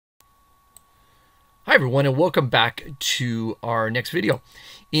Hi everyone, and welcome back to our next video.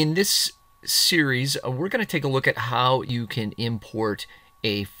 In this series, we're going to take a look at how you can import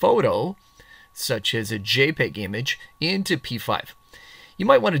a photo, such as a JPEG image, into P5. You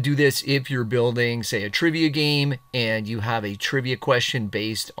might want to do this if you're building, say, a trivia game and you have a trivia question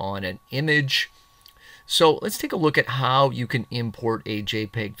based on an image. So let's take a look at how you can import a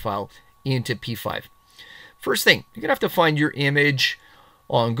JPEG file into P5. First thing, you're going to have to find your image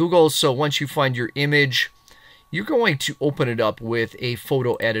on Google. So once you find your image, you're going to open it up with a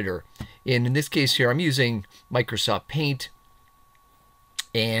photo editor. And in this case here, I'm using Microsoft Paint.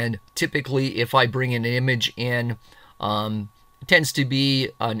 And typically, if I bring an image in, it tends to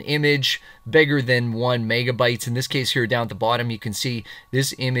be an image bigger than 1 megabytes. In this case here down at the bottom, you can see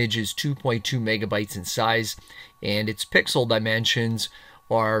this image is 2.2 megabytes in size, and its pixel dimensions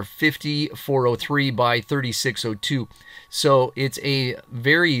are 5403 by 3602. So it's a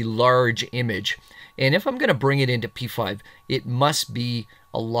very large image. And if I'm going to bring it into P5, it must be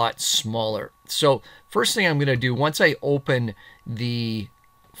a lot smaller. So first thing I'm going to do, once I open the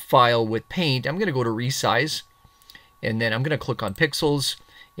file with Paint, I'm going to go to Resize, and then I'm going to click on Pixels,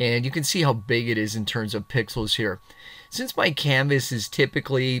 and you can see how big it is in terms of pixels here. Since my canvas is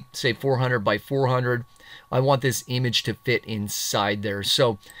typically, say, 400 by 400, I want this image to fit inside there.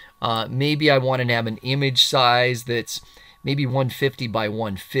 So maybe I want to have an image size that's maybe 150 by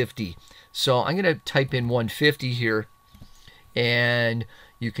 150. So I'm going to type in 150 here, and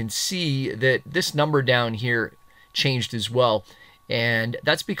you can see that this number down here changed as well. And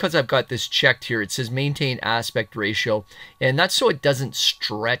that's because I've got this checked here. It says maintain aspect ratio, and that's so it doesn't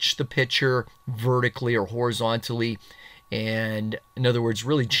stretch the picture vertically or horizontally, and in other words,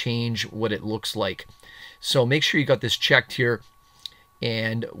 really change what it looks like. So make sure you got this checked here,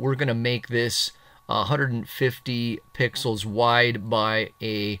 and we're going to make this 150 pixels wide by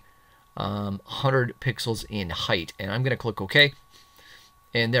a 100 pixels in height, and I'm going to click OK.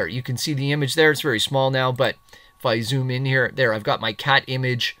 And there, you can see the image there. It's very small now, but if I zoom in here, there, I've got my cat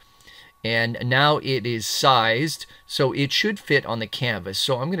image, and now it is sized, so it should fit on the canvas.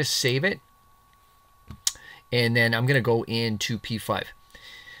 So I'm going to save it, and then I'm going to go into P5.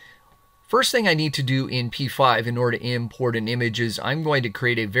 First thing I need to do in P5 in order to import an image is I'm going to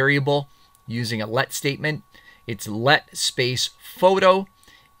create a variable using a let statement. It's let space photo,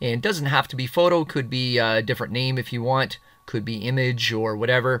 and it doesn't have to be photo, could be a different name if you want, could be image or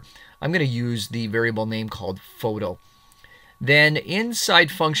whatever. I'm going to use the variable name called photo. Then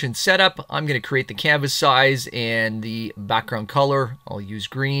inside function setup, I'm going to create the canvas size and the background color. I'll use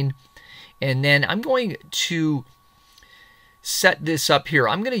green. And then I'm going to set this up here.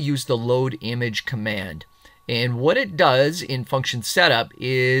 I'm going to use the load image command. And what it does in function setup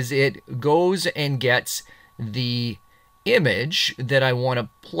is it goes and gets the image that I want to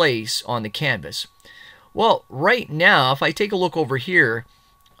place on the canvas. Well, right now, if I take a look over here,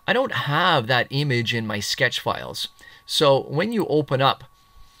 I don't have that image in my sketch files. So when you open up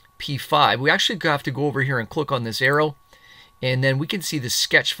P5, we actually have to go over here and click on this arrow, and then we can see the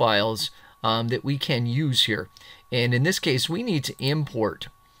sketch files that we can use here. And in this case, we need to import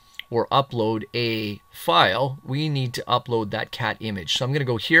or upload a file. We need to upload that cat image. So I'm going to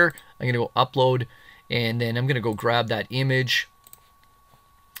go here, I'm going to go upload, and then I'm going to go grab that image,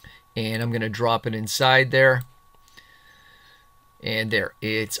 and I'm going to drop it inside there. And there,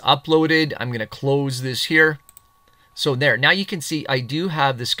 it's uploaded. I'm going to close this here. So there, now you can see I do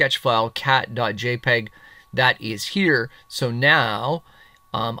have the sketch file cat.jpg that is here. So now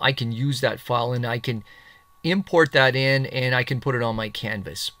I can use that file, and I can import that in, and I can put it on my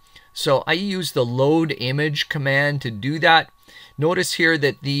canvas. So I use the load image command to do that. Notice here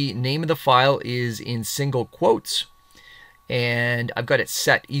that the name of the file is in single quotes, and I've got it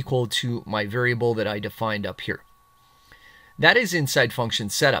set equal to my variable that I defined up here. That is inside function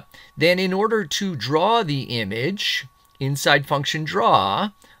setup. Then in order to draw the image, inside function draw,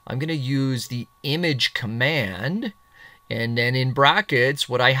 I'm going to use the image command, and then in brackets,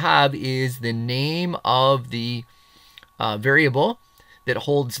 what I have is the name of the variable that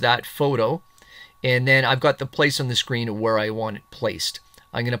holds that photo, and then I've got the place on the screen where I want it placed.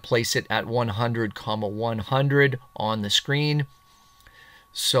 I'm going to place it at 100, 100 on the screen.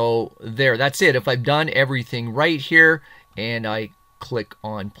 So there, that's it. If I've done everything right here, and I click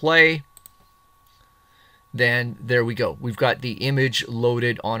on play, then there we go. We've got the image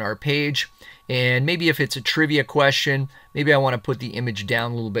loaded on our page. And maybe if it's a trivia question, maybe I want to put the image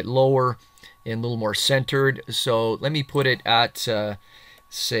down a little bit lower and a little more centered. So let me put it at,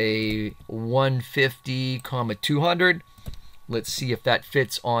 say, 150, 200. Let's see if that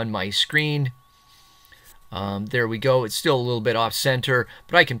fits on my screen. There we go. It's still a little bit off center,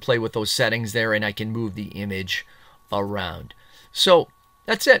 but I can play with those settings there and I can move the image around. So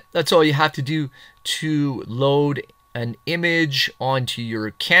that's it. That's all you have to do to load an image onto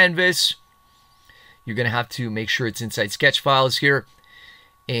your canvas. You're going to have to make sure it's inside sketch files here.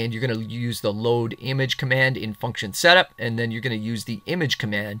 And you're going to use the load image command in function setup. And then you're going to use the image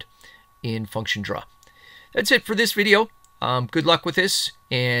command in function draw. That's it for this video. Good luck with this.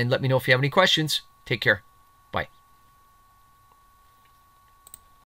 And let me know if you have any questions. Take care.